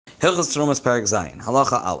Hilchos Trumas Perek Zayin.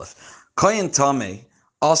 Halacha Aleph. Koyin Tameh.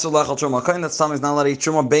 Also, lechal truma. Kohen that's tummy is not allowed to eat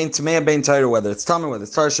truma. Bein tmei, bein taira. Whether it's tummy, whether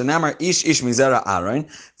it's taira. Shenamar ish mizera aron.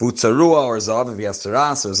 Vutzarua or zav if he has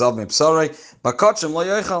teras or zav mipsorei. Bakotchim lo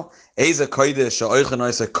yoichal. Eza kodesh she'oichen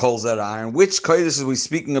oisa kol zera iron. Which kodesh is we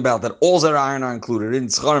speaking about that all zera iron are included in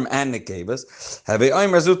tzcharim and nekevas? Have a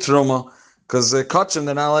oimer zu truma. Because the kachim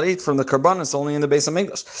they're not allowed to eat from the karbanis only in the base of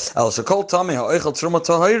English. El shekol tamei ha'oichel truma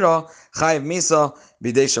tahira chayiv misa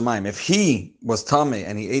b'dei shamayim. If he was tamei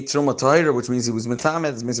and he ate truma tahira, which means he was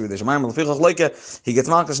mitamed, it's misa b'dei shamayim. L'fichach loike he gets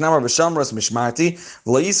malkash namar b'shamras mishmarti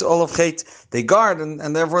v'layis all of chet. They guard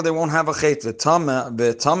and therefore they won't have a chet.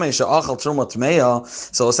 V'tamei she'achal truma tmeya.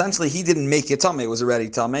 So essentially he didn't make it tamei; it was already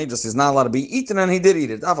tamei. Just is not allowed to be eaten, and he did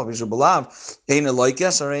eat it. Afal b'shu b'lav ein a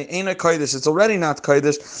loikes or ein a kodesh. It's already not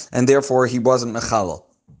kodesh, and therefore he wasn't mechalal.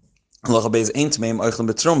 It's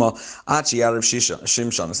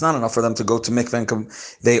not enough for them to go to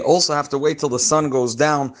mikveh. They also have to wait till the sun goes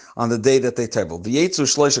down on the day that they table. And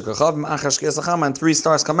 3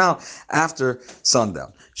 stars come out after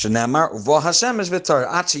sundown.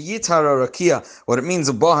 What it means,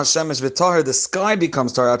 the sky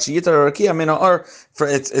becomes tar. It's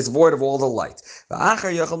void of all the light.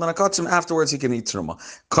 Afterwards he can eat truma.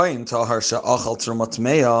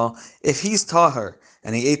 If he's tahar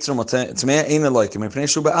and he ate truma tmeya ain't like him.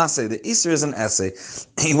 The Easter is an essay.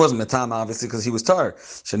 He wasn't metam obviously because he was tar.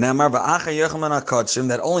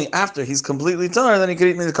 That only after he's completely tar then he can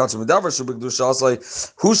eat the kachim.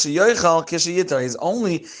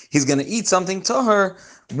 He's going to eat something tahar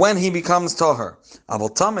when he becomes tahar.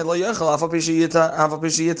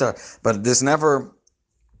 But this never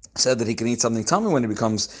said that he can eat something tummy when he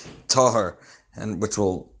becomes tahar, and which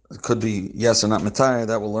could be yes or not matayah.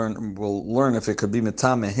 That we'll learn if it could be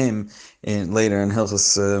matame him later in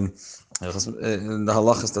Hilchos in the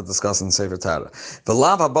halachas that discuss in Sefer Torah. The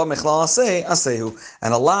lav haba mechlal aseh asehu,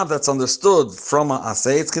 and a lav that's understood from a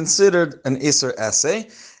aseh, it's considered an iser aseh,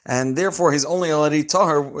 and therefore he's only already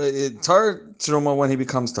tar truma when he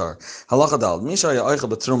becomes tar. Halacha dal misha ya'oicha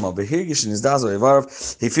b'truma behirgish in his dazo evarv.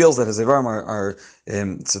 He feels that his evarim are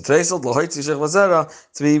tzitresel lohoitzi shech vazera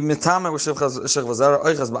to be mitame with shech vazera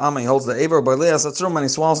oichas ba'ama. He holds the evar by leas truma and he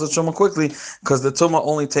swallows the truma quickly because the truma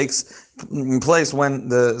only takes place when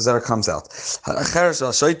the zera comes out.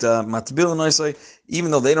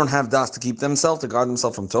 Even though they don't have das to keep themselves, to guard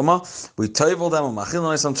themselves from truma, we toivel them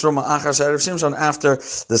after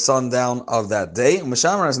the sundown of that day, and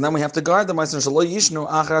then we have to guard them. They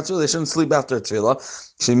shouldn't sleep after tefillah.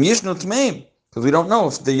 Because we don't know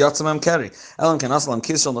if the yatzamam carry. Elam can aslam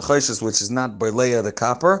kisel nechoshes, which is not boileya the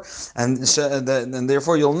copper, and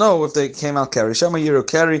therefore you'll know if they came out carry. Shema yiru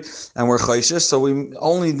carry, and we're choshes, so we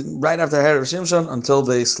only right after Herav Shimshon until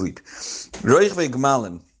they sleep. Roich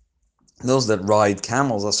ve'gmalim. Those that ride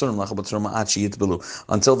camels until they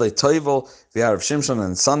toivel v'yarav shimshon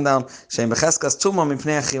and sundown.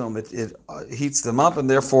 It heats them up and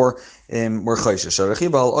therefore we're chayshish.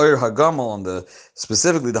 On the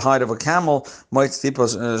specifically the hide of a camel might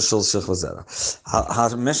stipas shul shechvazera.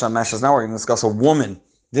 Now we're going to discuss a woman.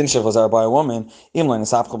 Din shechvazera by a woman.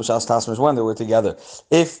 When they were together,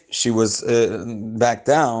 if she was back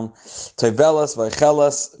down, toivelas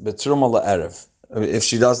v'chelas betruma la'erev. If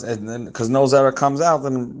she does, because no zera comes out,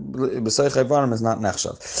 then b'soich evarim is not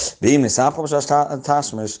nechshav. V'im nisapchol b'shash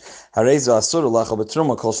tashmish hareza asur lacha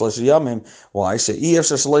b'truma kol shlosh yamim. Why? She'iyef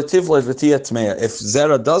sheshaloi tivloid v'tiyah tmeya. If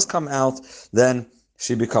zera does come out, then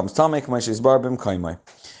she becomes tamek. K'may she's barbim kaimai.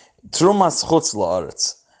 Trumas chutz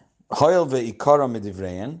la'aretz hoyel ve'ikara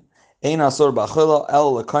midivrein. Ein asur b'achila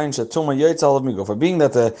el l'kain shetuma yoytz alav migo. For being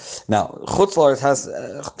that now chutz la'aretz has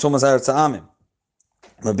tumas eretz ha'amim.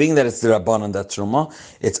 But being that it's the Rabbanan that truma,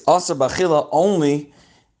 it's asur b'achila only.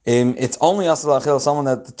 It's only asur b'achila someone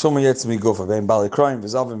that the truma yetz migufa. Ve'im bali kroim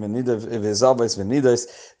v'zavim v'nidavos v'nidos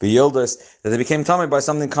v'yildos that they became tummy by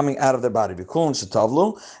something coming out of their body. B'kulin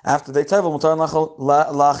shetavlu after they tavlu mutar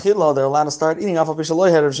la'achila they're allowed to start eating. Afal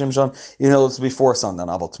pishaloi herav shimshon, it's before sundown.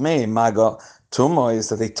 Aval tmei maga tuma is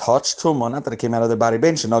that they touched tuma, not that it came out of their body.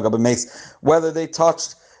 Ben shenaga b'meis, whether they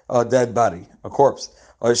touched a dead body, a corpse.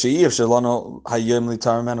 Today it's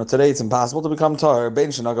impossible to become tar. On that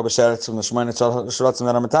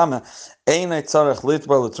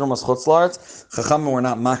were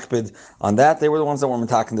not makbid on that. They were the ones that were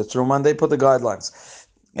attacking the truma, and they put the guidelines.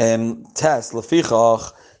 Test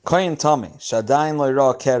lefichach koyin tami shadayin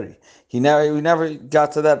loira keri. We never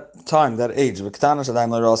got to that time, that age. She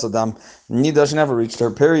never reached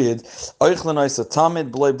her period. They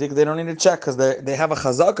don't need to check because they have a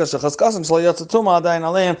chazaka.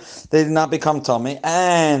 They did not become tummy.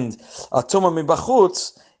 And a tumah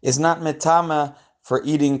mibachutz is not metama for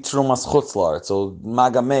eating trumas chutzlar. So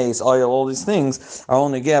magames, oil, all these things are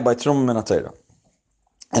only get by truma min atayra.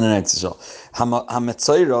 And an answer.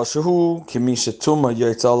 Hametzayra shehu kimisha tuma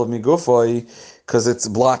yotzal of migufoi, because it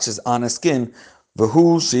blotches on his skin.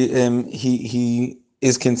 V'hu he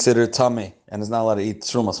is considered tamei and is not allowed to eat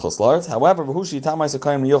trumas chutzlar. However, v'hu she tamei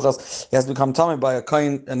sekayin miyuchas, he has to become tamei by a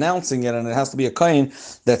kain announcing it, and it has to be a kain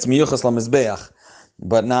that's miyuchas lamizbeach,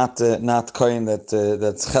 but not kain that's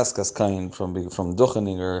cheskas kain from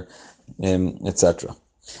duchening or etc.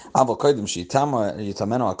 Aval kodim shitama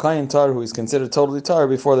yitameno a kain tar, who is considered totally tar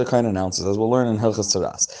before the kain announces, as we'll learn in Hilchas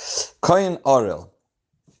Taras. Kain aril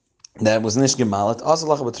that was nish gemalit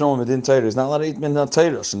asalach betruma medin Torah is not allowed to eat min Torah.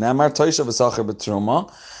 Shenamar toisha v'sacher betruma,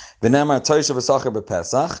 v'namar toisha v'sacher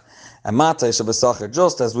bepesach, and ma toisha v'sacher.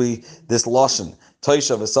 Just as this lashon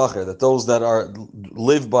toisha v'sacher, that those that are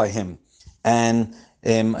live by him and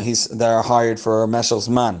they are hired for meshels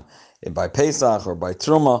man by Pesach or by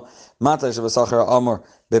Truma, ma toisha v'sacher amor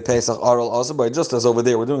bepesach aril also by, just as over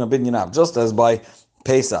there we're doing a binyan, just as by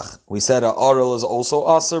Pesach, we said a oral is also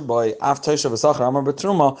aser by af Tosha v'sacher amar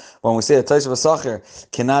betruma. When we say a Tosha v'sacher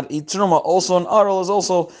cannot eat truma, also an oral is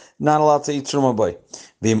also not allowed to eat truma by.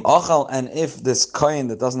 V'im achal, and if this kain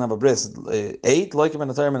that doesn't have a bris ate like him in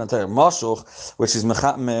a mashuch, which is his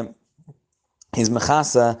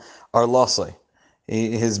mechasa or lasai.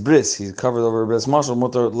 His bris, he's covered over bris mashal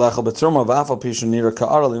mutar lechel betruma v'afal pishu nira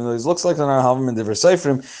ka'aral, even though he looks like they're not having in the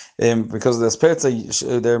seifrim, because of the spirits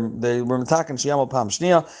they were attacking shiyamal pam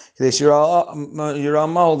shnia they yira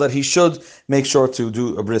mal, that he should make sure to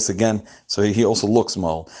do a bris again, so he also looks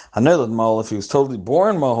mal. Hanelad mal, if he was totally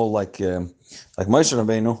born mal like Moshe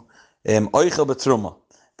Rabbeinu, oichel betruma,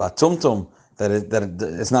 but tumtum, that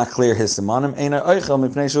it's not clear his simanim eina oichel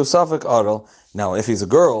mipnei shu safek aral. Now if he's a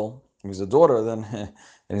girl, if he's a daughter, then and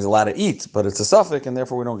he's allowed to eat, but it's a suffix, and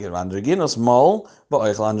therefore we don't get androgynos mol, but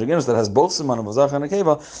androgynos that has both simanim of zach and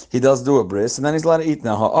akeva, he does do a bris, and then he's allowed to eat.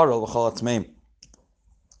 Now ha'aral v'chol atmeim,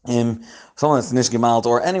 someone that's nish gemalt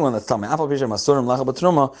or anyone that's tamei, apal pishem asurim lacha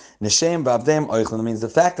b'truma nishem b'avdeim oichlin, means the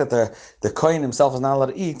fact that the kohen himself is not allowed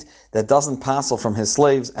to eat, that doesn't passel from his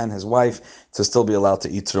slaves and his wife to still be allowed to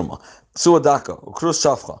eat truma. Psuadaka ukrus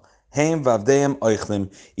shafcha. Even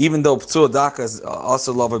though P'tzua Daka is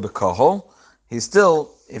also lover b'kahol, he's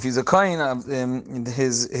still, if he's a kohen,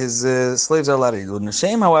 his slaves are allowed to eat.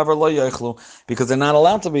 Neshem, however, lo yoichlu, because they're not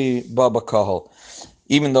allowed to be b'kahol,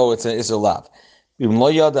 even though it's a lav. If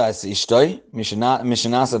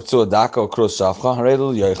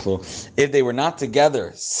they were not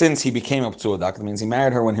together since he became a P'tzua Daka, that means he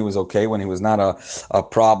married her when he was okay, when he was not a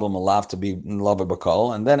problem, allowed to be lover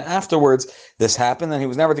b'kahol, and then afterwards this happened, and he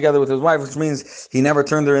was never together with his wife, which means he never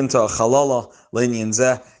turned her into a chalala leinian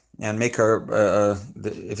zeh, and make her,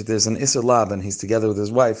 if there's an Isser Lab and he's together with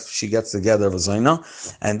his wife, she gets together with a Zaina,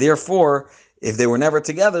 and therefore, if they were never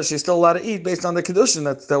together, she's still allowed to eat based on the Kedushin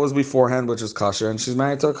that was beforehand, which was kosher, and she's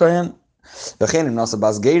married to a Kohen. And if the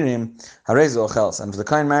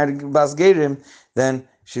Kohen married Bas Gerim, then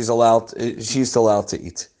she's still allowed to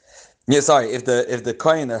eat. Yeah, sorry, if the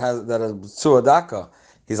Kohen that is P'tzua Daka,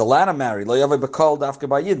 he's allowed to marry, Lo Yavai B'kol Dafke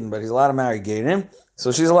B'Yidin, but he's allowed to marry Gerim,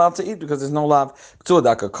 so she's allowed to eat because there's no lav. P'tzua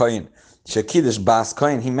Daka Kohen, Shekidish Bas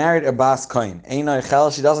Kohen, he married a Bas Kohen. Einoi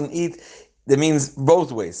Chel, she doesn't eat. That means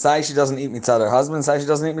both ways. Sai she doesn't eat mitzad her husband. Sai she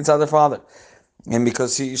doesn't eat mitzad her father, and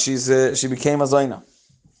because she became a zayna,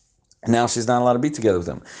 and now she's not allowed to be together with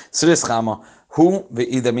him. Siris chama, who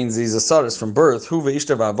that means he's a saris from birth. Who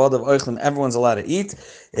ve'ishter va'avadav oichlin, everyone's allowed to eat,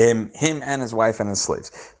 him and his wife and his slaves.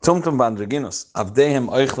 Tumtum b'androginus avdehem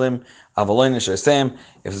oichlim avaloyin shesem.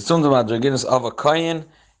 If it's tumtum b'androginus of a kohen,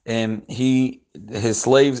 his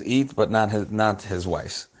slaves eat, but not his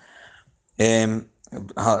wives. That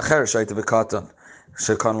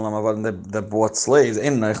bought slaves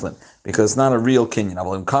in Neichlin, because it's not a real kinyan. A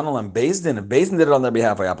Beis Din did it on their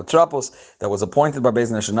behalf. Apotropos that was appointed by Beis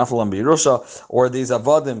Din Shenafel and B'Yerusha, or these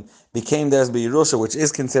Avadim became theirs B'Yerusha, which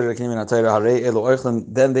is considered a kinyan atayra harei elu oichlin.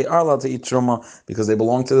 Then they are allowed to eat truma because they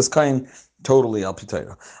belong to this kain totally al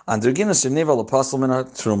pitayra. Androginus sheniva l'pasel min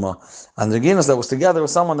truma. Androginus that was together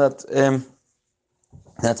with someone that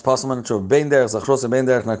that's possible in true. Bein derech zachros bein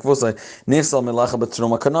derech nakvusay nifsal melacha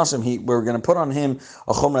betruma kanashim. We're going to put on him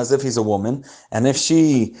a chumrah as if he's a woman, and if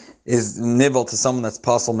she is nivel to someone that's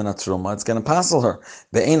possible in a truma, it's going to passel her.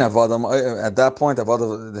 Bein avadam at that point,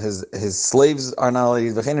 his slaves are not allowed.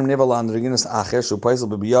 V'chenim nivel androginus acher shu paisel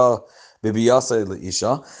b'biyasei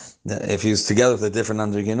leisha. If he's together with a different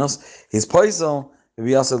androginus, he's paisel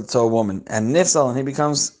b'biyasei to a woman, and nifsal, and he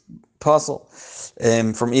becomes pasul.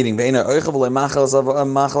 from eating. At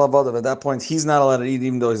that point, he's not allowed to eat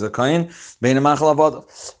even though he's a kohen. But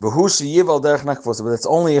it's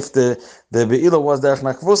only if the beila was derech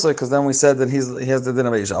nakvusa, because then we said that he has the din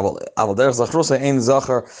of Isha. Aval derech zachrusa ein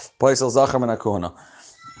zachar paisel zachar min hakuna.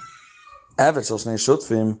 Avid shel shnei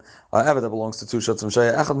shutfim, avid that belongs to two shutfim.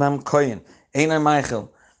 Shaya echad mem kohen ein meichel.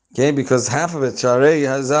 Okay, because half of it sharei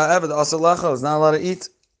has avid asur lachal is not allowed to eat.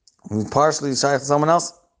 Partially shaykh to someone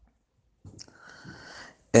else.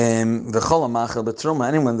 The cholamachel betruma,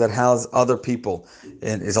 anyone that has other people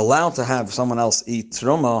and is allowed to have someone else eat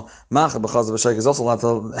truma, machel b'chaz b'sheik is also allowed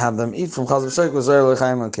to have them eat from chaz b'sheik with zayir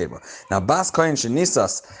l'chaim and keva. Now bas kohen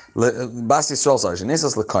shenisas bas Yisrael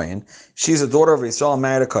shenisas l'kohen, she's a daughter of Yisrael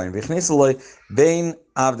married a kohen. V'chnis l'ay bein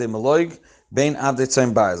avdei meloig bein avdei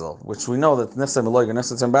tzayim barzel, which we know that nefsei meloig and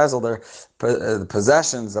nefsei tzayim barzel, they're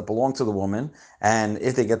possessions that belong to the woman, and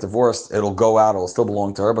if they get divorced, it'll go out, it'll still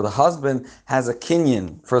belong to her, but the husband has a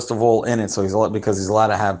kinyan, first of all, in it, so he's allowed, because he's allowed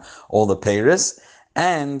to have all the peiris,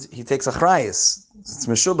 and he takes achrayis, it's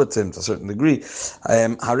meshubatim to a certain degree,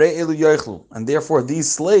 harei elu yoichlu, and therefore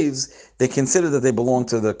these slaves, they consider that they belong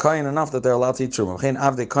to the kohen enough that they're allowed to eat truma. V'chein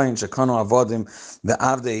avdei kohen shekanu avadim, the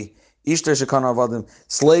avdei Ishtar shekana avadim,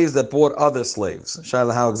 slaves that bought other slaves.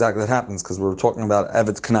 Shaila, how exactly that happens? Because we're talking about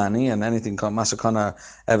Eved Kanani and anything called Mashakana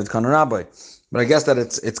Eved Kana Rabbi. But I guess that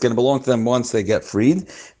it's going to belong to them once they get freed.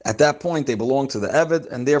 At that point, they belong to the Eved,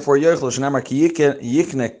 and therefore Yochel Shnamar ki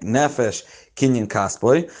yiknek nefesh kinyan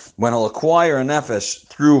kasboy, when he'll acquire a nefesh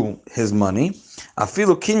through his money.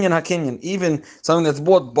 Afilu kinyan hakinyan, even something that's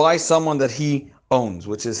bought by someone that he owns,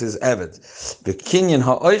 which is his Eved. The kinyan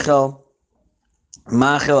ha'oichel.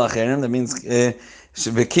 That means if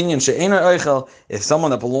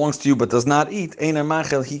someone that belongs to you but does not eat,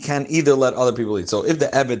 he can either let other people eat. So if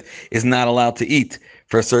the Ebed is not allowed to eat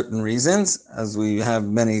for certain reasons, as we have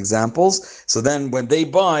many examples, so then when they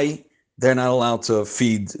buy, they're not allowed to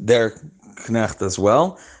feed their knecht as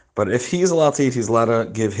well. But if he's allowed to eat, he's allowed to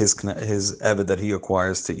give his Ebed that he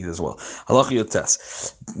acquires to eat as well. Halacha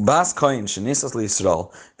yotes. Bas koyin shenisas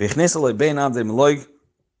liYisrael v'ichnisa bein avdei meloig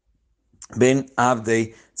Ben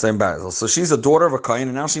Avdei Tzayim Barzel. So she's a daughter of a Kohen,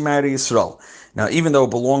 and now she married Yisrael. Now, even though it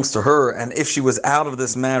belongs to her, and if she was out of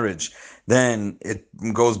this marriage, then it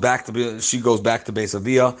goes back to she goes back to Beis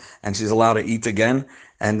Aviyah, and she's allowed to eat again,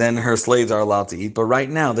 and then her slaves are allowed to eat. But right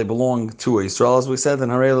now, they belong to Yisrael, as we said, and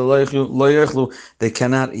they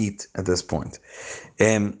cannot eat at this point.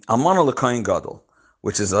 Almana l'Kohen Gadol,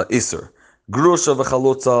 which is a Isser. Grusha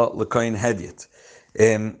v'chalutza l'Kohen Hedyet.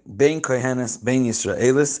 Bein Kohenes, Bein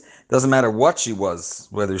Yisraelis, doesn't matter what she was,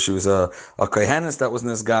 whether she was a Kohenes that was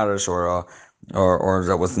Nisgarish or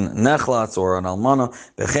that was Nechlatz or an Almana.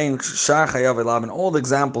 Bechein Shar Chayav Laban, all the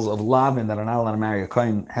examples of Laban that are not allowed to marry a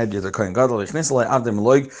Kohen Hedyet or Kohen Gadol.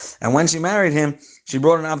 And when she married him, she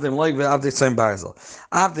brought an Avdei Meloig v'Avdei Tzayim Barzel.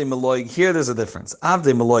 Avdei Meloig, here there's a difference.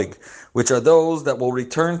 Avdei Meloig, which are those that will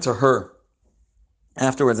return to her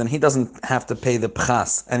afterwards, and he doesn't have to pay the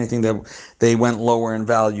pchas, anything that they went lower in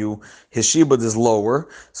value. His shibud is lower,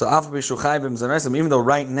 so even though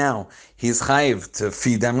right now he's chayiv to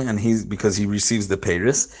feed them, and because he receives the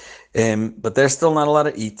peiris, but they're still not allowed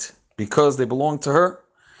to eat because they belong to her.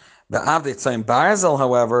 The Avdei Tzayim Barzel,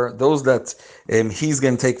 however, those that he's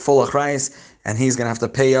going to take full achrayis, and he's going to have to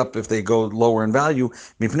pay up if they go lower in value.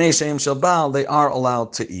 Mipnei sheim shel baal, they are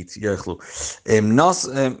allowed to eat. So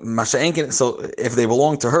if they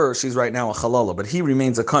belong to her, she's right now a halala, but he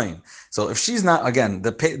remains a kohen. So if she's not, again,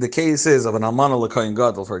 the case is of an almana l'kohen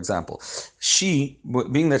gadol, for example. She,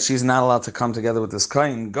 being that she's not allowed to come together with this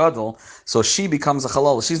kohen gadol, so she becomes a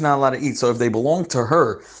halala. She's not allowed to eat. So if they belong to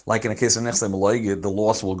her, like in a case of nechsei meloig, the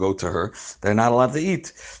loss will go to her. They're not allowed to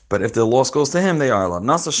eat. But if the loss goes to him, they are allowed.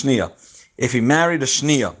 Nasa shniya. If he married a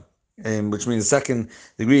shniya, which means the second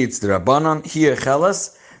degree, it's the rabbanon, here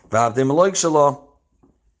chelas, v'avdei meloig shelo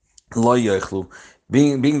lo yochlu.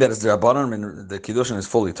 Being that it's the rabbanon and the kiddushin is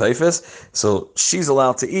fully taifis, so she's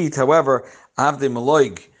allowed to eat. However, avdei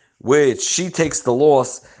meloig, which she takes the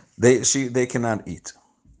loss, they cannot eat.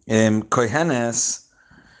 Kohenes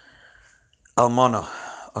almana.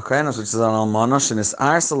 A kohenes, which is an almana, shenis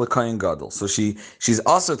arsa l'kohen gadol. So she's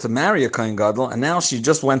also to marry a kohen gadol, and now she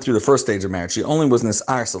just went through the first stage of marriage. She only was nis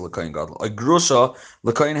arsa l'kohen gadol. A grusha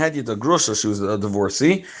l'kohen hedyet, a grusha, she was a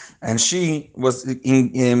divorcee, and she was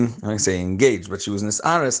engaged, but she was nis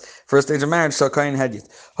aris, first stage of marriage, so kohen hedyet.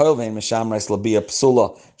 Hoilvein mishamres labia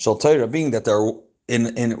psula shel Torah, being that there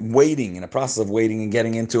in waiting, in a process of waiting and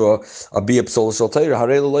getting into a bia psul shel Torah,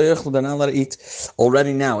 they're not allowed to eat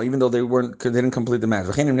already now, even though they didn't complete the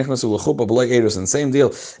marriage. And same deal,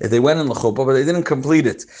 if they went in l'chuppah but they didn't complete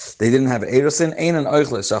it, they didn't have erusin, ein an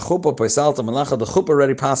oichles, shachuppah peisalta malacha, the chuppah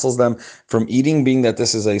already passes them from eating, being that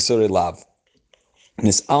this is a surei lav.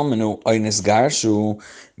 Nis almenu oynis garshu,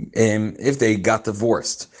 if they got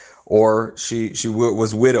divorced or she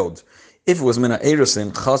was widowed. If it was mina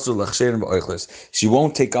erusin, chasu lachsherim ba'oichles, she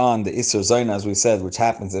won't take on the iser zayin, as we said, which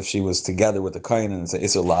happens if she was together with the kohen and it's an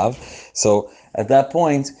iser lav. So at that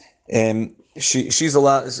point, she's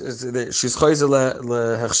allowed. She's chayzer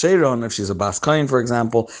lehechsheron if she's a bas kohen, for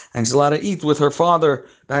example, and she's allowed to eat with her father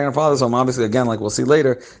back in her father's home. Obviously, again, like we'll see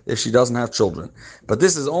later, if she doesn't have children. But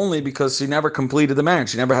this is only because she never completed the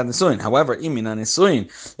marriage. She never had nisuin. However, imina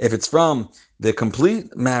nisuin, if it's from the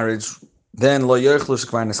complete marriage, then lo yerchlu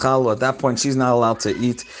shekvar nischalu. At that point, she's not allowed to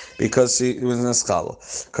eat because she was nischalu.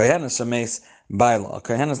 Kohenes shemes baila,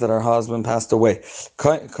 kohenes that her husband passed away.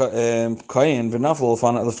 Kohen v'naflu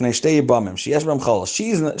lefnei shtei yibamim. She has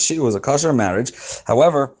chalal. She was a kosher marriage.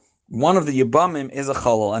 However, one of the yibamim is a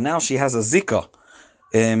chalal, and now she has a zika.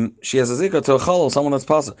 She has a zika to a chalal, someone that's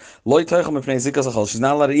possible. Loy teichel mipnei zika zachal. She's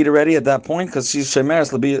not allowed to eat already at that point because she's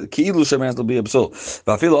shemeres l'bi ki'ilu shemeres l'bi absul.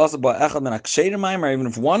 V'afilu also ba'echad min aksheir maimer. Even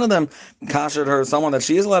if one of them kashered her, someone that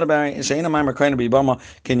she is allowed to marry, sheina maimer kohen b'ibama,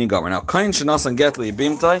 can you go? Now kohen shenasan getli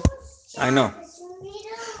bimtai. I know.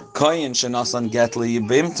 Kohen shenasan getli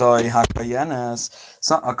bimtai hakayenes.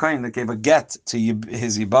 So a kohen that gave a get to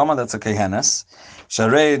his ibama, that's a kohenes.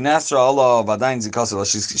 Sharei Nasra Allah Vadain Zikasila.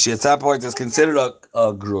 She at that point is considered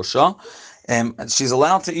a grusha, and she's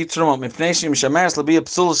allowed to eat truma. Mipneshim Shameres Labi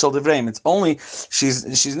Psula Shel Divreim. It's only she's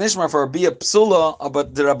nishmar for a bia psula,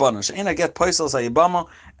 but the rabbanon. Sheina get paisel sayibama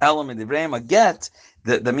elam Divreim. A get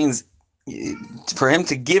that means for him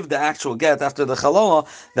to give the actual get after the chalala.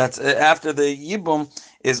 That's after the yibum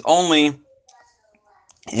is only.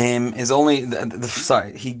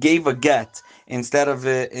 Sorry, he gave a get instead of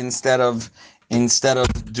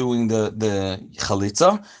doing the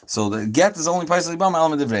chalitza. So the get is only paisel ibam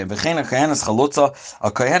elam divrei. V'chein a kohenes chalutza,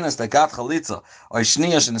 a kohenes that got chalitza, or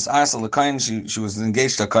shniya shenis arsa l'kohen, she was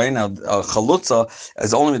engaged to a kohen. Now chalutza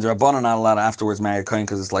is only the rabbanon not allowed to afterwards marry a kohen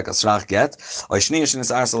because it's like a srach get. Or shniya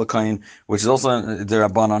shenis arsa l'kohen, which is also the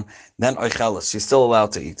rabbanon. Then oicheles, she's still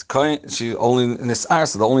allowed to eat. Kohen, she only nis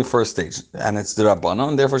arsa, the only first stage, and it's the rabbanon,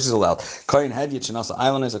 and therefore she's allowed. Kohen hedyet shenas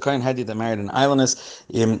islanders, a kohen hedyet that married an islandess,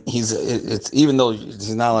 it's even though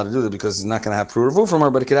he's not allowed to do that because he's not going to have pruruvu from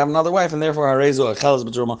her, but he could have another wife, and therefore Harezu Achelas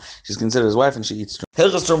B'Truma, she's considered his wife, and she eats truma.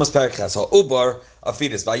 Hilchas Trumas Perikhes Ubar a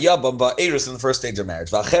fetus Vayabam Ba'eris in the first stage of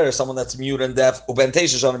marriage. Va'cher someone that's mute and deaf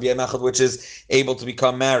Ubentesha Shana B'Yemachad, which is able to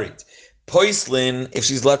become married. Poislin, if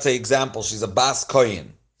she's, let's say, example, she's a Bas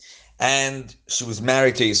Kohen, and she was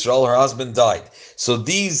married to Yisrael, her husband died. So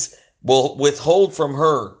these will withhold from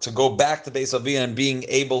her to go back to Beis Avia and being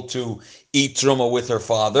able to eat truma with her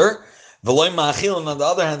father. V'loy ma'achil, and on the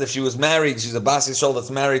other hand, if she was married, she's a Bas Yisrael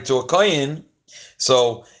that's married to a Kohen,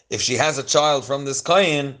 so if she has a child from this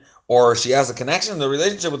Kohen, or she has a connection, the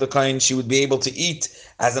relationship with the Kohen, she would be able to eat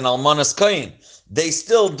as an Almanas Kohen. They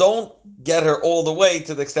still don't get her all the way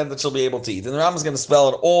to the extent that she'll be able to eat. And the Rambam is going to spell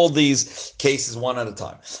out all these cases one at a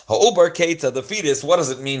time. Ha'ubar Keita, the fetus, what does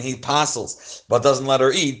it mean? He passes, but doesn't let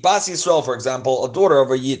her eat. Bas Yisrael, for example, a daughter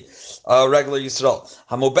of a regular Yisrael.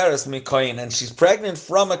 Hamuberes mi Kohen, and she's pregnant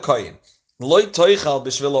from a Kohen.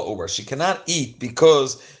 She cannot eat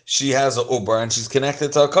because she has a uber and she's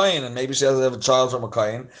connected to a kohen, and maybe she has to have a child from a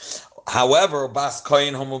kohen. However, Bas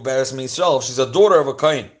Kohen Hamuberes mi Yisrael, if she's a daughter of a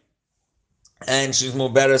kohen and she's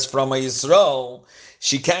muberes from a Yisrael,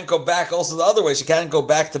 she can't go back also the other way. She can't go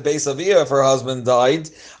back to Beis Avia if her husband died.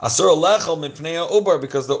 Asur lechel mipnei uber,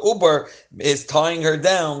 because the uber is tying her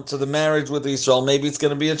down to the marriage with Yisrael. Maybe it's going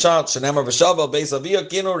to be a child. Shenemar v'shava Beis Avia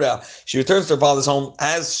kinura. She returns to her father's home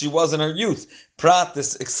as she was in her youth. Prat,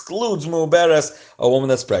 this excludes muberes, a woman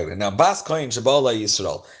that's pregnant. Now, Bas Kohen Shabala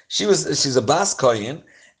Yisrael. She's a Bas Kohen,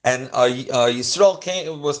 and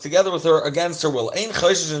Yisrael was together with her against her will. Ein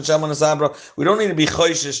choishish and Shemenes Abra. We don't need to be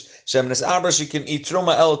choishish. Shemenes Abra, she can eat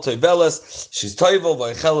truma el toiveles. She's toivel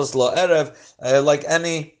v'cheles la erev,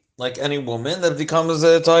 like any woman that becomes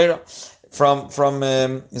a Torah from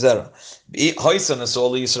Zera. Hoisan is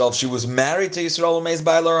all Yisrael. If she was married to Yisrael, Umeis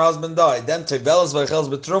Baila, her husband died. Then toiveles v'cheles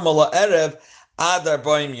b'truma la erev adar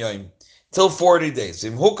b'yim yoim. Till 40 days.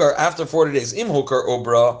 Im hukar, after 40 days. Im hukar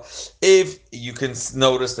obra, if you can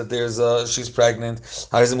notice that she's pregnant,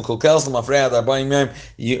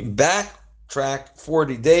 back track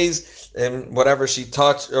 40 days, and whatever she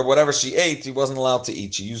touched or whatever she ate, she wasn't allowed to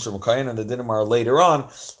eat. She used from Kayin, and the dinamar later on,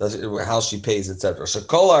 how she pays, etc. So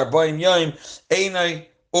Kol Arba'im Yom Einai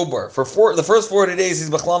Uber. For the first 40 days, he's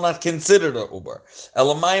B'chlal not considered a Uber.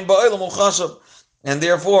 Elamayim Ba'olam Uchashav. And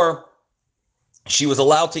therefore, she was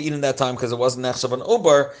allowed to eat in that time because it wasn't nechshav an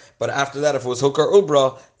uber, but after that, if it was hukar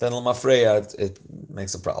ubra, then l'mafreya it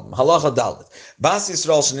makes a problem. Halacha dalit. Bas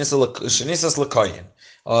Yisrael shenisas l'koyin.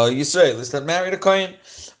 Yisraelis that married a koyin,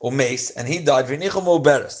 umeis, and he died v'nichum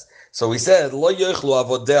uberes. So we said lo yochlu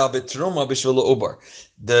avodea betruma b'shvil uber.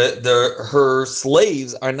 Her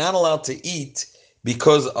slaves are not allowed to eat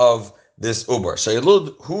because of this uber.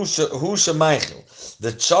 Shayilud hu shemaychil.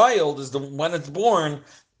 The child is when it's born.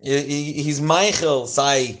 He's Michael,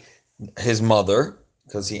 say his mother,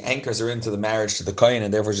 because he anchors her into the marriage to the Kohen,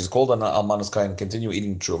 and therefore she's called an Almanas Kohen and continue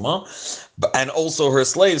eating Truma, and also her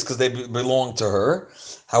slaves, because they belong to her.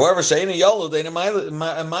 However, Sheina Yalu, they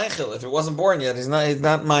Michael. If it wasn't born yet, he's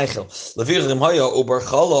not Michael. If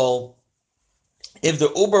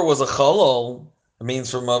the Uber was a Chalal, it means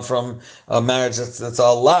from a marriage that's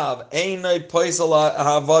a lav. It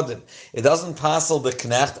doesn't passel the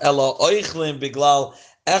knecht ela oichlim biglal.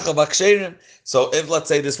 So if, let's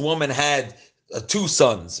say, this woman had 2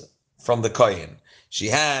 sons from the Kohen, she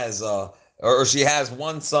has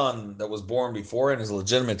one son that was born before and is a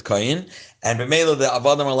legitimate Kohen, and b'meila the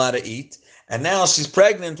avadim are allowed to eat, and now she's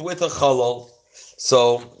pregnant with a chalal.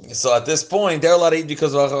 So at this point they're allowed to eat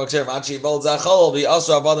because of and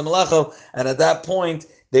at that point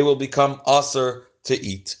they will become aser to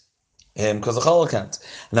eat. Because the chalal can't.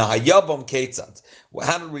 Now hayabam ketzad.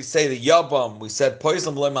 How did we say the yabam? We said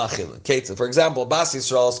poislam lemachil. Ketzad. For example, Bas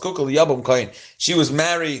Yisrael skukul yabam kohen. She was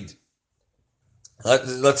married.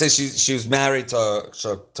 Let's say she was married to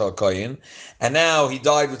a kohen, and now he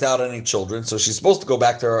died without any children. So she's supposed to go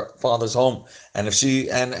back to her father's home, and if she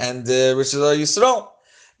and which is a Yisrael,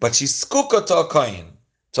 but she's skukah to a kohen,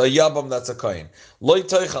 to a yabam that's a kohen. Loy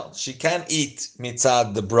toichal. She can't eat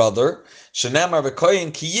mitzad the brother. Shenamar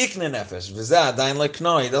v'koyin ki yikne nefesh v'zeh adayin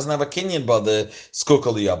lekno. He doesn't have a kinyan but the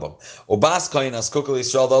skukal yabam. Obas koyin has skukal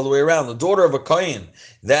Yisrael all the way around. The daughter of a koyin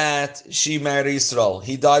that she married Yisrael,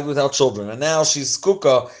 he died without children, and now she's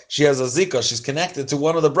skukah. She has a zika. She's connected to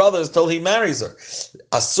one of the brothers till he marries her.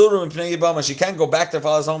 Asurim pnei yibama. She can't go back to her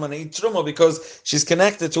father's home and eat truma because she's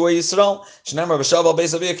connected to a Yisrael. Shenamar v'shaval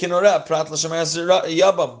beis avia kinoreh prat l'shemeres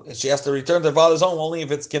yabam. She has to return to her father's home only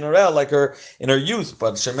if it's kinoreh, like her in her youth,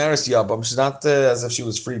 but shemeres yabam. She's not as if she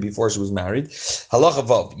was free before she was married. Halacha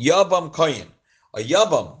vav yabam koyin. A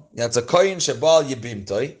yabam, that's a koyin shebal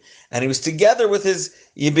yibimtoi, and he was together with his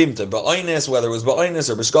yibimtoi. Ba'oines, whether it was ba'oines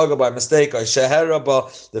or b'shgaga by mistake, or shehera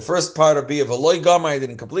the first part of bia v'loy gamar, he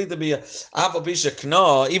didn't complete the bia. Aval bisha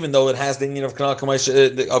kna, even though it has the union of kna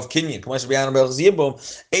of kinyan, k'mash b'yanam belchus yibum,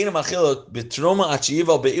 einam achila b'truma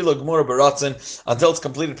achiyival be'ila gmura b'ratzin, until it's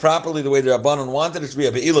completed properly the way the Rabbanon wanted it to be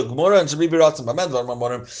a be'ila gmura and should be b'ratzin. B'med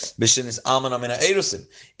v'armamonim b'shinis almana mina erusin.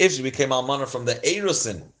 If she became almana from the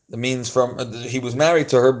erusin, that means from he was married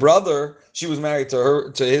to her brother. She was married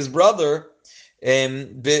to his brother,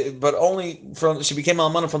 but only from she became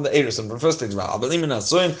almana from the erusin, from the first stage.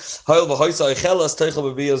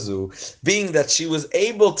 Being that she was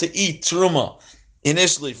able to eat truma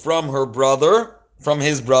initially from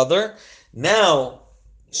his brother, now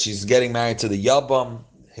she's getting married to the yabam,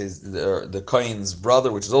 the kohen's brother,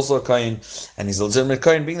 which is also a kohen, and he's a legitimate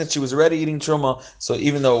kohen. Being that she was already eating truma, so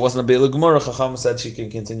even though it wasn't a be'ila gemara, Chacham said she can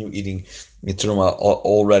continue eating truma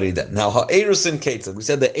already. Then now ha'erusin ketzad. We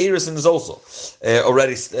said the erusin is also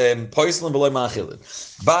already poislan below ma'achilin.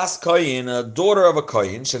 Bas kohen, a daughter of a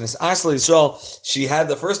kohen, shenis asli Yisrael. She had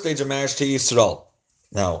the first stage of marriage to Yisrael.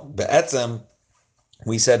 Now be'etzem,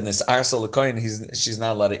 we said Nis Arsel Kohen, she's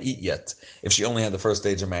not allowed to eat yet if she only had the first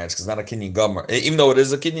stage of marriage, because it's not a kinyan gomer. Even though it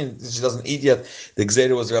is a kinyan, she doesn't eat yet. The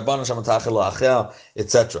Gzeda was Rabbanan Shamatachel Achel,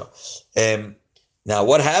 etc. Now,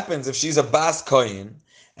 what happens if she's a Bas Kohen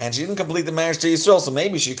and she didn't complete the marriage to Yisrael? So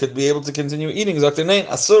maybe she could be able to continue eating. Dr. Nain,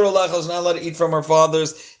 Asur Olachel is not allowed to eat from her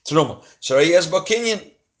father's truma. Sharayesh Bakinyan.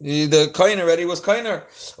 The kohen already was kohener.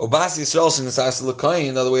 Obas Yisrael shenis asel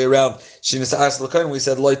kohen, the other way around. Shenis asel kohen. We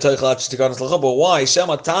said loy toichel tikanas l'cha. But why?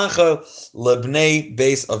 Shema tachel lebnei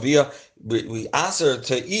beis avia. We asked her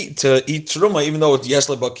to eat truma, even though it's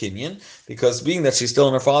yeshle bakinyan, because being that she's still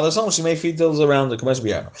in her father's home, she may feed those around the kamesh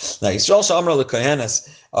biyano. Now Yisrael shamra lekohenes.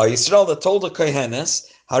 Yisrael that told the kohenes.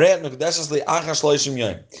 For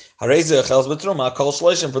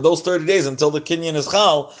those 30 days until the kinyan is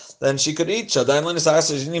chal, then she could eat. She didn't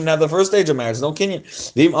even have the first stage of marriage, no kinyan.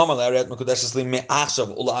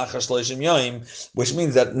 Which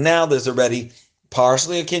means that now there's already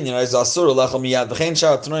partially a kinyan.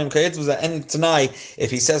 Any tanai,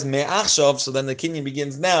 if he says me'achshav, so then the kinyan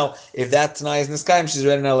begins now. If that tanai is niskayim, she's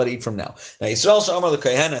ready now. Let her eat from now. Now Yisrael sh'amar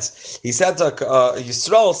l'kohenes. He said to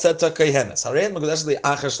Yisrael said to kohenes, Harei mekudesh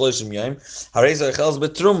li'achar shloshim yom. Harei zoichels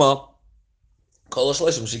betruma. Kol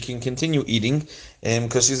shloshim. She can continue eating,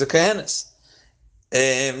 because she's a kohenes.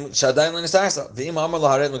 Shadayin l'nisarsa. V'im amar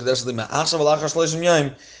l'harei mekudesh li'achshav l'achar shloshim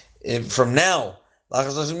yom. From now. Now,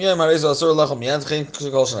 Cherish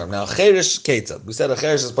Ketzad. We said a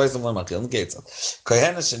Cherish is placed on Lemachil and Ketzad.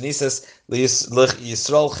 Kohenes Shenises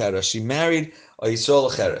Yisrael Cherish. She married a Yisrael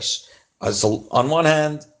Cherish. So on one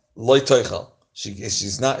hand, Loi Toichel.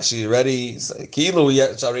 She's ready. Kilu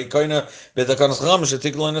Shari Koina B'Takanas Chacham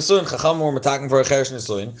Shetiklu Nesuin. Chacham were attacking for a Cherish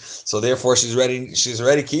Nesuin. So therefore, she's ready. She's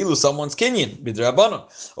ready. Kilu someone's kinyan B'Drabana.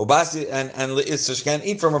 Obasi and so she can't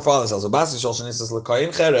eat from her father's house. Obasi Shol Shenises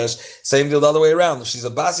LeKayin Cherish. Same deal the other way around. If she's a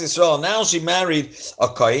Basi Yisrael, now she married a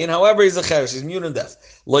Kayin. However, he's a Cherish. He's mute and deaf.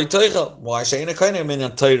 Loi Toichel. Why Sheina Koina min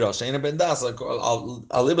Torah? Sheina Ben Das. Like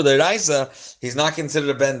Aliba Deraisa, he's not considered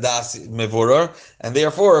a Ben Das Mevurar, and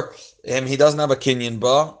therefore. He doesn't have a kinyan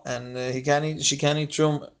ba, and she can't eat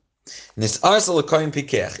trum.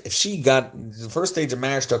 If she got the first stage of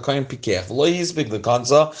marriage to a kohen pikech,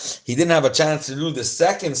 he didn't have a chance to do the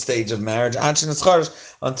second stage of marriage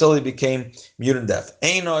until he became mute and deaf.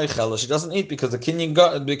 She doesn't eat because the kinyan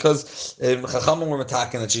chachamim were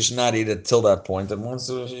attacking that she should not eat it till that point, and once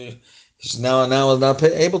she's now is not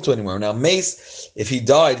able to anymore. Now, Mace, if he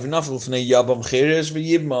died, so the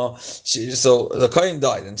Kohen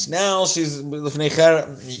died, and now she's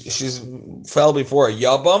fell before a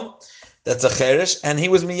Yabam, that's a Cherish, and he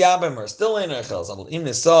was Miyabim her, still in her Chels.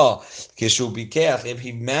 If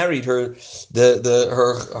he married her,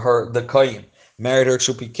 the Kohen married her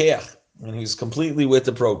Shupikeach, and he was completely with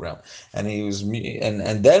the program, and he was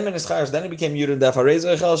and then then he became mute and deaf.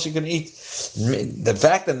 She can eat. The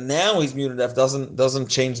fact that now he's mute and deaf doesn't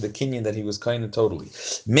change the kinyan that he was kind of totally.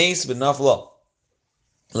 Mace b'nafla.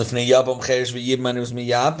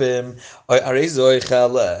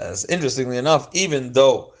 Interestingly enough, even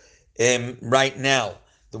though right now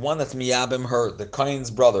the one that's miyabim her, the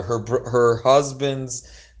Kain's brother, her husband's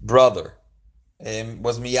brother.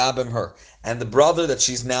 Was miyabim her, and the brother that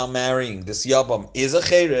she's now marrying, this yabam, is a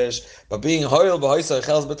cheresh, but being hoyel b'hoysay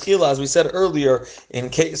chels b'tchila, as we said earlier,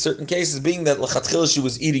 in certain cases, being that l'chatchila she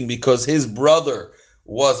was eating because his brother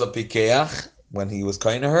was a pikeach when he was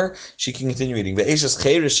kind to her, she can continue eating. Ve'eshes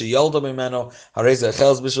cheresh sheyolda mimeno hareza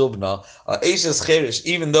chels b'shulbna. Eshes cheresh,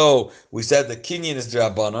 even though we said the kinyan is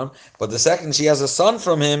drabanan, but the second she has a son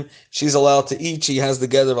from him, she's allowed to eat. She has the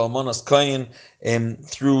gather of almanas kayin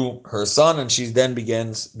through her son, and she then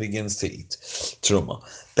begins to eat truma.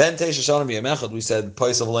 Ben teisha shanim b'yemechad, we said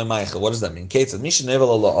pois of loy meichel. What does that mean? Kate said misha nevel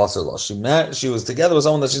Allah aser la. She was together with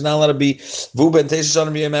someone that she's not allowed to be. Vu ben teisha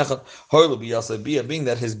shanim b'yemechad hoylu b'yasei bia, being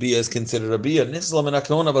that his bia is considered a bia. Nisla min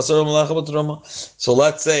hakona basar malacha b'truma. So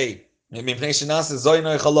let's say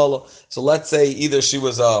so let's say either she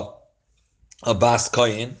was a bas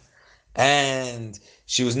koyin, and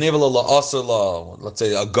she was nevel Allah aser la. Let's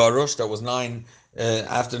say a garush that was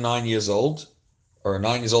after 9 years old, or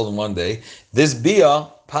 9 years old in one day. This bia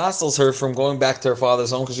passes her from going back to her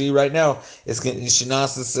father's home, because she right now she's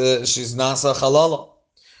nasa halala,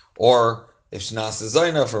 or if she nasa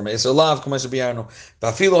zayna for meser lav kumash biyarno.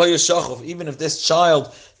 Even if this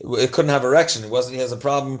child couldn't have erection, he has a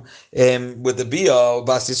problem with the bia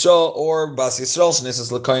bas yisrael or bas yisrael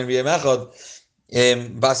shnisas l'kayin v'yemechad.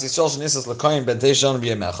 Bas yisrael shnisas l'kayin ben teishan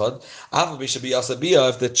v'yemechad. Afa b'shabi yasa bia,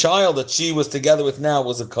 if the child that she was together with now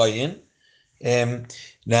was a kayin,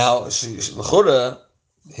 now l'chura,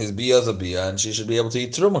 his bia is a bia, and she should be able to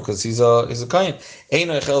eat truma because he's a kain.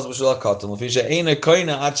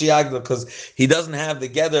 Because he doesn't have the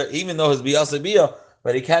gather, even though his bia is a bia,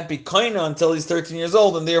 but he can't be kaina until he's 13 years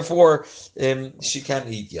old, and therefore she can't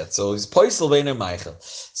eat yet. So he's poisel ve'ena meichel.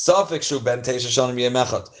 Safek shu ben teisha shanim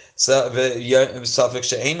yemechad. Safek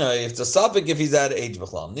she'ena, if the safek, if he's at age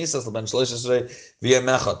b'chlam. Nisas ben shlosh esrei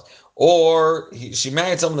v'yemechad. Or she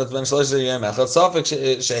married someone that's ben shlosh esrei v'yemechad. Safek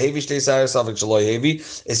she'hevi shtei sayar, safek she'lo hevi.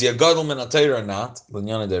 Is he a gadol min atayra or not?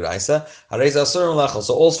 L'nyana deraisa. Harei asur lechel.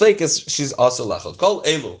 So all's fake is she's asur lechel. Kol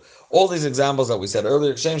elu. All these examples that we said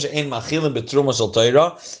earlier, just as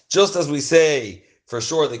we say, for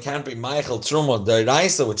sure, they can't be Michael Truma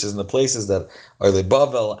Deraisa, which is in the places that are the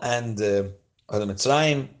Bavel and the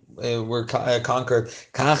Mitzrayim were conquered.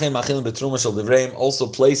 Also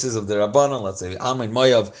places of the Rabbanon, let's say Amin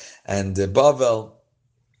Moav and Bavel,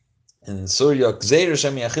 in Surya, where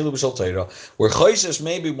Choishish,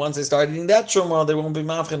 maybe once they start eating that truma, they won't be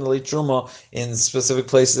mafkin to eat truma in specific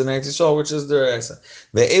places in Eretz Yisrael, which is their accent.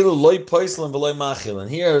 And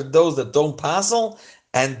here are those that don't passel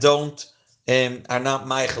and don't are not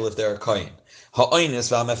meichel if they're a kohen. Ha'oinis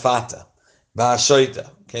v'amefata v'ashoita.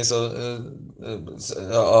 Okay, so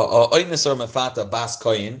oinis or mefata bas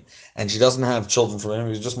kohen, and she doesn't have children from him.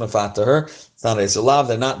 He's just mefata her. It's not a salav.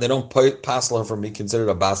 They don't passel her from being considered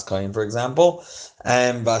a bas kohen, for example.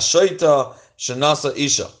 And v'ashoita shenasa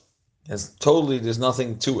isha. There's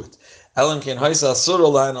nothing to it. Elam ken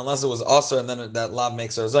haisa line unless it was aser, and then that lav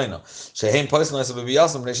makes her zaino. Shehein poison haisa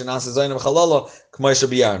b'biyasam b'nei shenasa zaino v'chalala k'moisha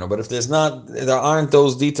b'yarno. But if there aren't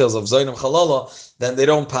those details of zaino v'chalala, then they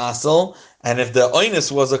don't passel. And if the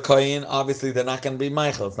oinus was a koyin, obviously they're not going to be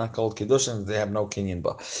meichel. It's not called kiddushin. They have no kinyan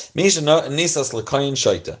ba. Misha nisas lekoyin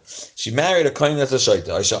shaita. She married a koyin that's a shaita.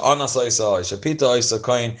 Aisha anas aisa, Aisha pita aisa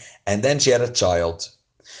koyin, and then she had a child.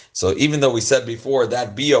 So even though we said before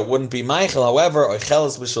that bia wouldn't be meichel, however,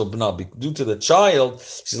 oichelis b'shel b'na, due to the child,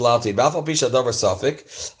 she's allowed to eat. B'afal pisha davar safik,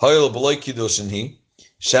 hoyel b'loy kiddushin hi,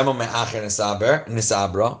 shema me'acher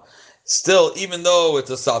nisabra. Still, even though it's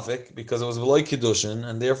a suffix, because it was v'loy kiddushin,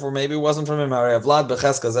 and therefore maybe it wasn't from him, Vlad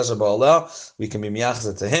b'cheska zesha ba'ala, we can be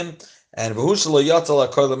miyachzet to him. And v'hushalo yatzal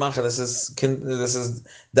ha'koy l'macha, this is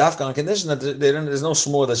dafka on condition that there's no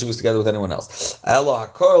shmur that she was together with anyone else. Elo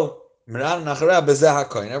ha'koy,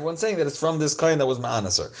 everyone's saying that it's from this coin that was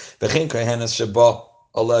ma'anaser.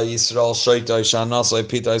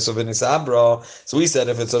 So we said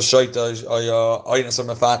if it's a shaita or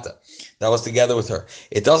mefata that was together with her,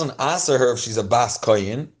 it doesn't answer her if she's a bas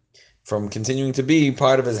koyin from continuing to be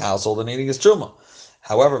part of his household and eating his truma.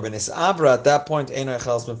 However, Abra at that point,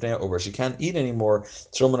 she can't eat anymore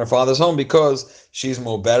truma in her father's home because she's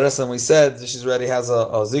muberes, and we said she already has a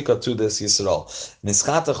zika to this Yisrael.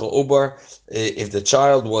 If the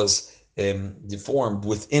child was deformed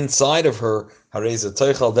inside of her,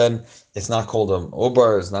 then it's not called a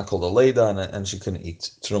uber, it's not called a leda, and she couldn't eat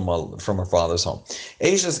truma from her father's home.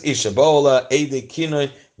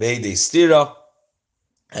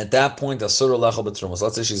 At that point, asura lechel b'trumos.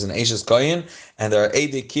 Let's say she's an Eishes Koyin, and there are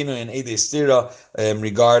Eidei Kino and Eidei Stira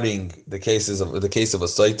regarding the case of a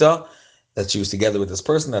Saita, that she was together with this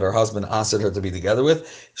person that her husband asked her to be together with.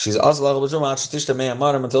 She's asura lechel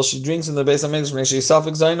b'trumos until she drinks in the base of Mikdash when she's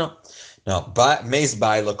safek zayna. Now, meis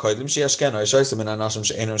ba'ila koydim she'ashken or shoysim in anashim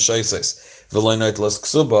she'enon shoysis v'loy noitlas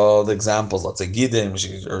ksuba. The examples, let's say gidim,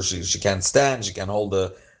 she can't stand, she can't hold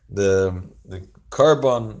the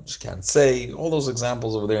carbon, she can't say, all those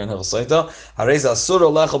examples over there in Hilsaita.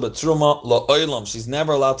 She's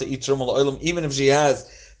never allowed to eat truma la'olam, even if she has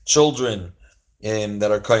children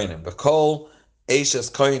that are koyanim. B'kol Eishes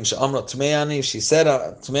koyin she'amra tmeani, she said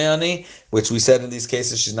tmeani, which we said in these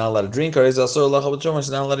cases she's not allowed to drink. She's not allowed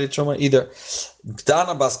to eat truma either.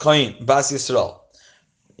 B'tana bas koyin bas Yisrael.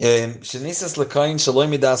 Shenisas l'koyin shaloi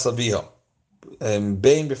midas aviha.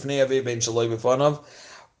 Bein b'fnei avi bein shaloi b'fanav.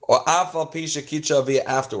 Or afal pisha kitcha via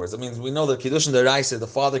afterwards. That means we know that kiddushin deraisa, the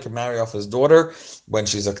father can marry off his daughter when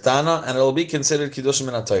she's a ktana, and it'll be considered kiddushin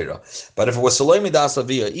min ha-Torah. But if it was soloi midas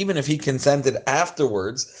avia, even if he consented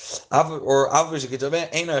afterwards, or afal pisha kitcha via,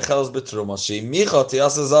 ein oicheles b'truma she micha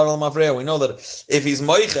tiyasa zar al-mafreya. We know that if he's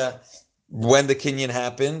moicha when the kinyan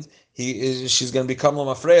happened, she's going to become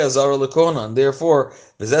l'mafreya zara l'kona, and therefore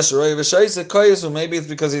maybe it's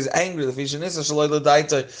because he's angry. The fishanisa shaloi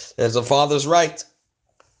l'daita, it's the father's right.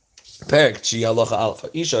 She's allowed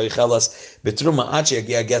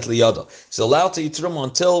to eat truma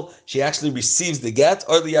until she actually receives the get,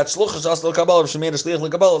 or the if she made a shliach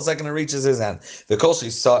l'kabal, the second it reaches his hand. If it's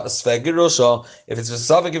a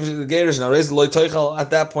suffix, if it's a gerish, now raise the loy toichel, at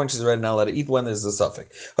that point she's already not allowed to eat when there's a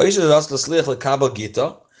suffix.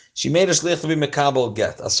 She made a shliach to be mekabel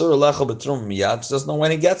get. Asur lechel betrum miyad. She doesn't know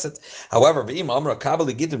when he gets it. However, v'im amra kabel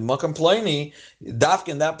git makam ploini. Dafk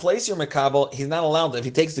in that place you're mekabel. He's not allowed. If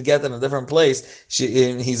he takes the get in a different place,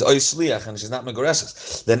 he's oy shliach and she's not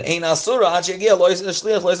megoreshes. Then ein asura ad shegia loy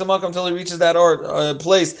shliach loy makam until he reaches that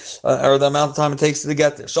place or the amount of time it takes to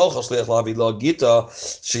get there. Sholchol shliach lavi lo gita.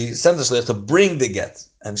 She sends a shliach to bring the get.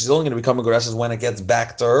 And she's only going to become aggressive when it gets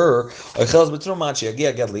back to her. Until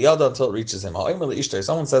it reaches him.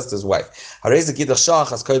 Someone says to his wife, this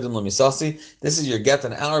is your get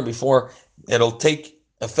an hour before, it'll take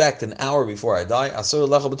effect an hour before I die.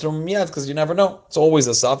 Because you never know. It's always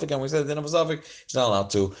a suffix, and we said a suffix, she's not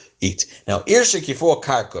allowed to eat. Now,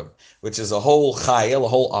 which is a whole chayil, a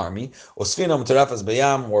whole army, or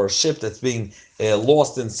a ship that's being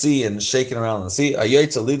lost in sea and shaken around in the sea.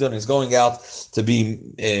 Ayotza lidon is going out to be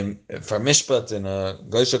for mishpat in a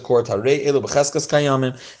goysha court. Harei elu b'cheskas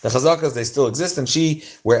kayamim. The chazakas, they still exist, and she,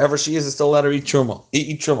 wherever she is still allowed to eat truma.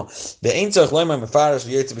 The ein tzarich loymar mefarash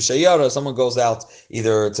v'yotza b'shayara. Someone goes out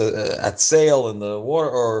either to at sail in the water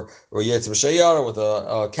or yotza b'shayara with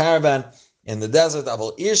a caravan in the desert.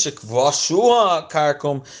 Aval irshik v'ashua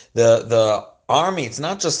karkum. The army, it's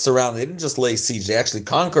not just surrounded, they didn't just lay siege, they actually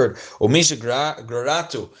conquered. Omisha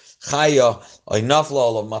Graratu, Chaya,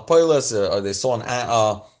 Inafla, Mapoilas, or they saw an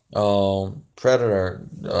predator,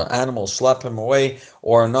 animal schlep him away,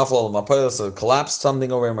 or Nafla, Mapoilas, collapsed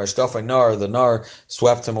something over him, or Shtafai Nar, the Nar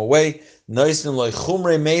swept him away. Noisim like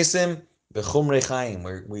Chumre Mesim, Bechumre Chaim,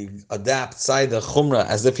 where we adapt side the Chumra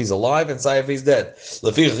as if he's alive and side if he's dead. If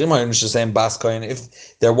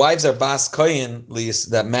their wives are Bas Koyin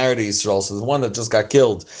that married Yisrael, so the one that just got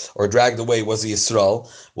killed or dragged away was Yisrael,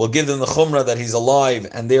 we'll give them the Chumra that he's alive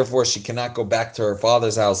and therefore she cannot go back to her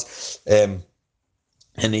father's house and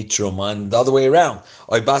eat Truma. And the other way around,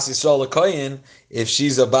 Bas Yisrael a Koyin, if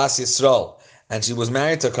she's a Bas Yisrael and she was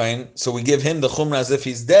married to Kain, so we give him the chumrah as if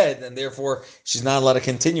he's dead, and therefore she's not allowed to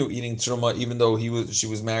continue eating truma even though she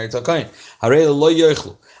was married to Kain.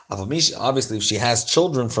 Obviously, if she has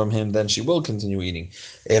children from him, then she will continue eating.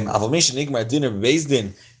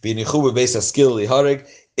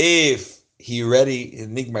 If he already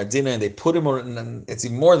nigmar dinner and they put him on, and it's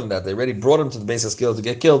even more than that, they already brought him to the base of skill to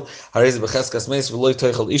get killed. At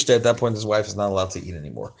that point, his wife is not allowed to eat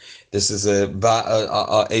anymore. This is a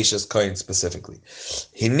Eishes Kohen specifically.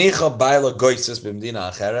 And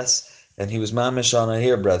he was mamish on a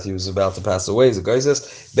hair breadth. He was about to pass away. The guy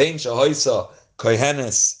says, Bein shahoisa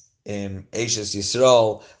kohenes in Eishes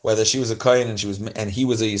Yisrael, whether she was a Kohen and he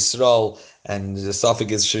was a Yisrael, and the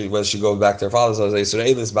suffix is whether she goes back to her father's house,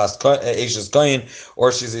 Yisraelis bas Eishes Kohen,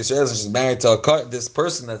 or she's Yisrael and she's married to this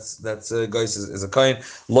person that's Goyis is a Kohen,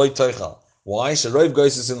 loy toichal. Why? Sheroiv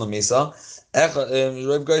Goyis is in Lamisa,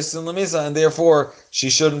 Roiv Goyis is in Lamisa, and therefore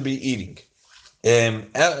she shouldn't be eating.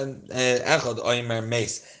 Echad oimer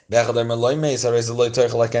meis, v'echad oimer loy meis, harei ze loy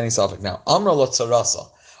toichal like any suffix. Now, Amra lo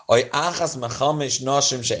tzarasa. Or it's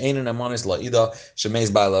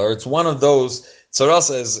one of those.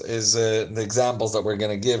 Tzarasa is the examples that we're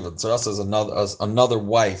going to give. Tzarasa is another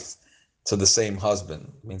wife to the same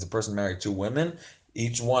husband. It means a person married two women.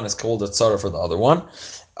 Each one is called a tzara for the other one.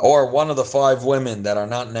 Or one of the 5 women that are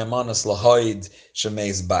not nemanas lahoid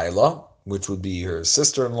shemeis baila, which would be her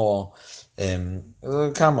sister-in-law, her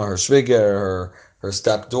shviger, her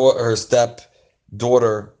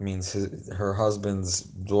stepdaughter means her husband's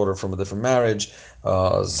daughter from a different marriage,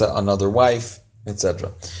 another wife,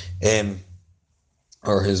 etc.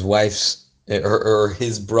 Or his wife's, or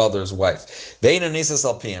his brother's wife. And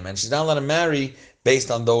she's not allowed to marry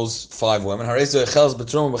based on those 5 women. If they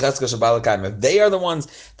are the ones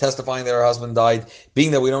testifying that her husband died,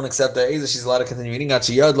 being that we don't accept their Eidah, she's allowed to continue eating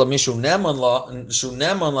until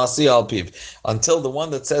the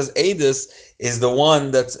one that says Eidus is the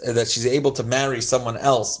one that she's able to marry someone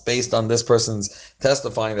else based on this person's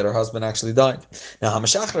testifying that her husband actually died. Now,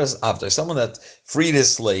 Hamashachar after someone that freed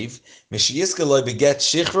his slave, once he gives him the get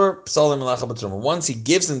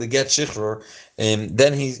shichrur,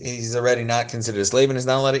 then he's already not considered a slave and is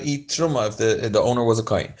not allowed to eat truma if the owner was a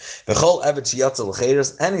kohen.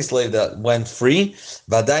 Any slave that went free,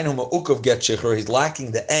 he's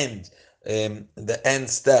lacking the end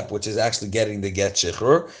step, which is actually getting the get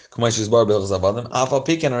shichrur.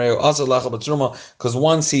 Because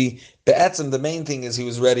once he be'etzim, the main thing is he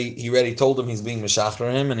already told him he's being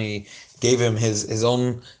meshachar him, and he gave him his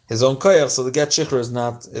own koyach. So the get shichrur is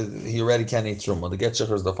not, he already can't eat truma. The get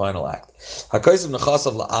shichrur is the final act.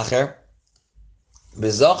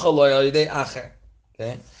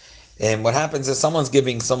 Okay. And what happens is someone's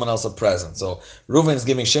giving someone else a present. So Reuven is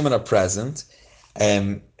giving Shimon a present,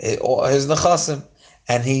 his nechasim,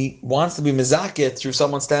 and he wants to be mezaket through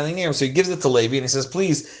someone standing near him. So he gives it to Levi, and he says,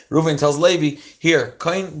 "Please." Reuven tells Levi, "Here,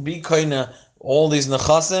 be koina all these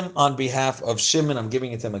nechasim on behalf of Shimon. I'm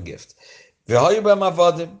giving it to him a gift."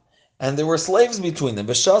 And there were slaves between them.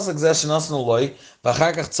 So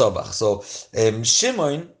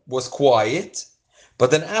Shimon was quiet, but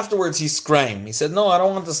then afterwards he screamed. He said, "No, I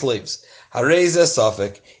don't want the slaves."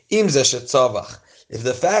 If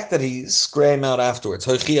the fact that he screamed out afterwards,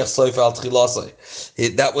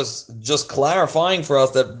 that was just clarifying for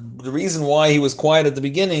us that the reason why he was quiet at the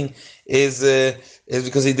beginning is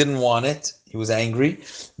because he didn't want it. He was angry.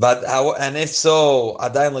 And if so,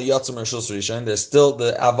 there's still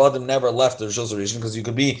the avodim never left the Rishus Rishon, because you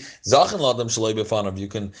could be zachin ladam shaloi b'fanav. You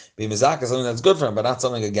can be mizaka, something that's good for him, but not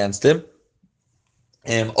something against him.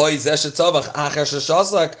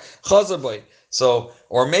 So,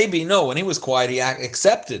 or maybe no, when he was quiet, he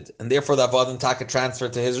accepted, and therefore the avodim taka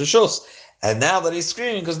transferred to his rishus. And now that he's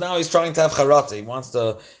screaming, because now he's trying to have charata,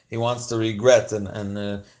 he wants to regret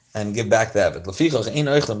and give back the habit.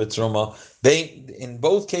 In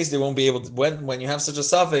both cases, they won't be able to. When you have such a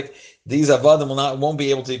suffix, these avodim won't be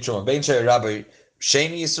able to eat truma. Bein shay rabbi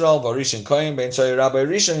sheni Yisrael varishin koyin, bein shay rabbi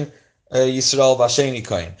rishon Yisrael Vasheni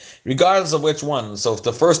Kohen, regardless of which one. So if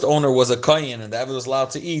the first owner was a Kohen and the Eved was allowed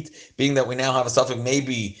to eat, being that we now have a suffix,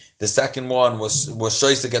 maybe the second one was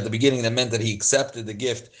shoistic at the beginning, that meant that he accepted the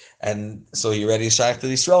gift, and so he already shaykh to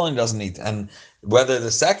Yisrael and doesn't eat. And whether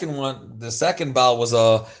the second Baal was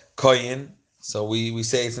a Kohen, so we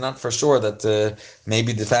say it's not for sure that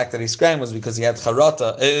maybe the fact that he scram was because he had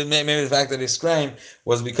charata. Maybe the fact that he scram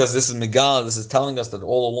was because this is Megal. This is telling us that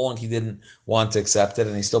all along he didn't want to accept it,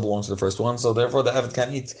 and he still belongs to the first one. So therefore, the Eved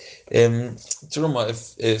can eat teruma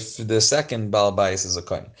if the second Baal Bayis is a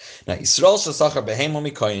kohen. Now Yisrael shesachar behema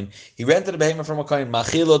mikohen. He rented a behema from a kohen.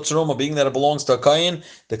 Machilo teruma, being that it belongs to a kohen,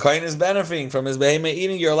 the kohen is benefiting from his behema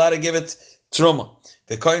eating. You're allowed to give it teruma.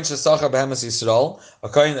 The kohen shesachar behemas Yisrael, a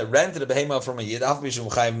kohen that rented a behema from a yid,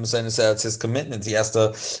 it's his commitment. He has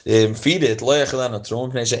to feed it. Lo yachilana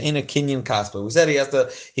teruma pnei in a kinyan kaspa. We said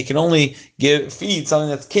he can only feed something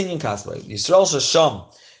that's kinyan kaspa. Yisrael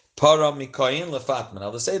shesham para mikoyin lefatman.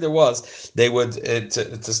 Now they say they would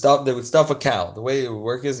stuff a cow. The way it would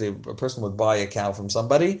work is a person would buy a cow from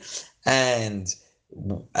somebody and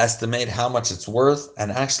estimate how much it's worth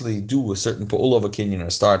and actually do a certain pu'ul of a kinyan or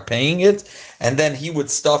start paying it, and then he would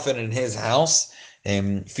stuff it in his house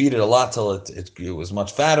and feed it a lot till it was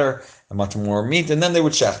much fatter and much more meat, and then they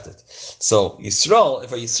would shecht it. So Yisrael,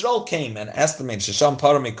 if a Yisrael came and estimated shesham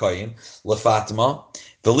paramikoyin lefatma,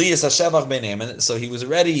 V'liyas hashevach b'neiman, so he was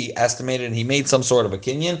already estimated and he made some sort of a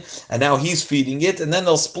kinyan, and now he's feeding it, and then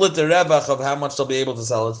they'll split the revach of how much they'll be able to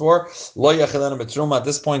sell it for. Lo yachilena b'truma. At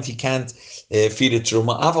this point, he can't feed it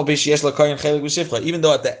truma. Afal b'shi yesh l'koyin chelik b'shifcha. Even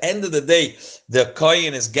though at the end of the day, the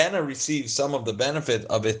koyin is gonna receive some of the benefit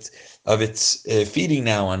of its feeding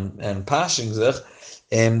now and pashing zich.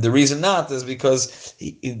 And the reason not is because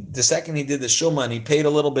the second he did the Shuma and he paid a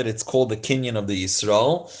little bit, it's called the Kinyan of the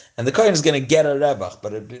Yisrael, and the Kohen is going to get a Rebach,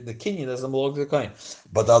 but the Kinyan doesn't belong to the Kohen.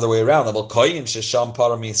 But the other way around, the Kohen Shesham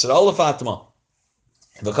Param Yisrael Lefatma.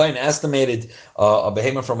 The Kohen estimated a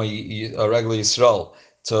behemoth from a regular Yisrael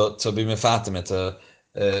to be mefatim, to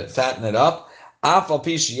fatten it up. Being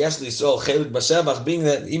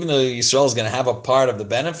that even though Yisrael is going to have a part of the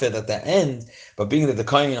benefit at the end, but being that the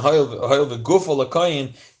kohen, the guf of the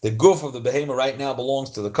kohen, the guf of the behemoth right now belongs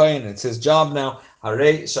to the kohen, it's his job now.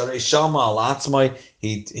 He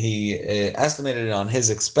estimated it on his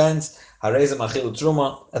expense. At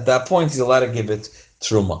that point, he's allowed to give it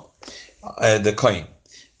truma. The kohen.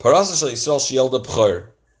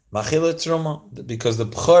 Machila truma, because the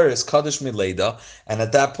bchor is kaddish mileda, and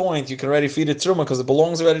at that point you can already feed it truma because it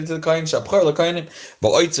belongs already to the kohen. Shabchor lekohenim,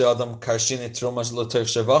 va'oitzer adam karshin truma l'toich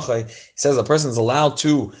shevachai. He says a person is allowed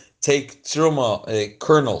to take truma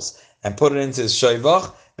kernels and put it into his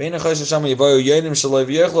shevach. And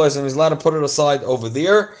he's allowed to put it aside over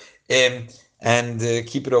there and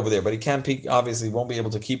keep it over there. But he can't obviously won't be able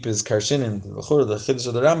to keep his karshinim. The chiddush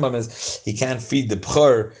of the Rambam is he can't feed the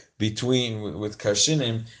bchor with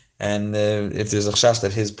karshinim. And if there's a chash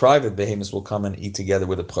that his private behemoths will come and eat together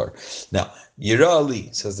with a bchor. Now, Yira Ali,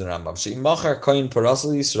 says the Rambam, she'imachar kohen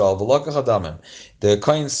parasal Yisrael v'lakach adamim. The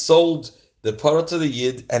kohen sold the parah to the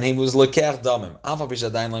yid, and he was lekech damim. Afa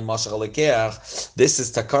b'shadayin le'mashach lekech. This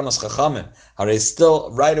is takanos chachamim. Are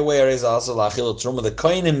still right away? Are also la'achil truma. The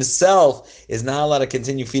kohen himself is not allowed to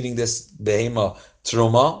continue feeding this behemoth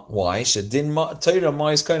truma. Why? Shedin Torah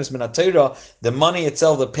ma'is kohenis min Torah. The money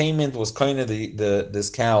itself, the payment was kind of this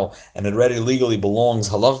cow, and it already legally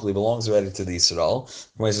halachically belongs already to the Yisrael.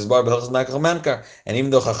 And even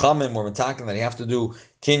though Chachamim were attacking that you have to do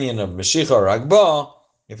kinyan of Meshicha or Agba,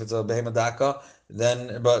 if it's a behemoth daka,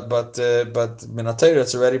 then but min Torah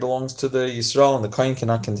it already belongs to the Yisrael, and the kohen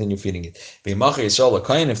cannot continue feeding it. V'imachar Yisrael a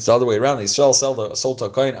kohen, if it's the other way around, the Yisrael sold to a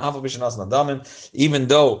kohen, even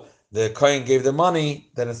though the kohen gave the money,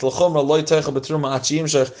 then it's l'chumra loy teicha b'truma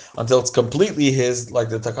until it's completely his, like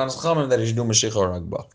the takanas chamim that he should do Mashiach or Agba.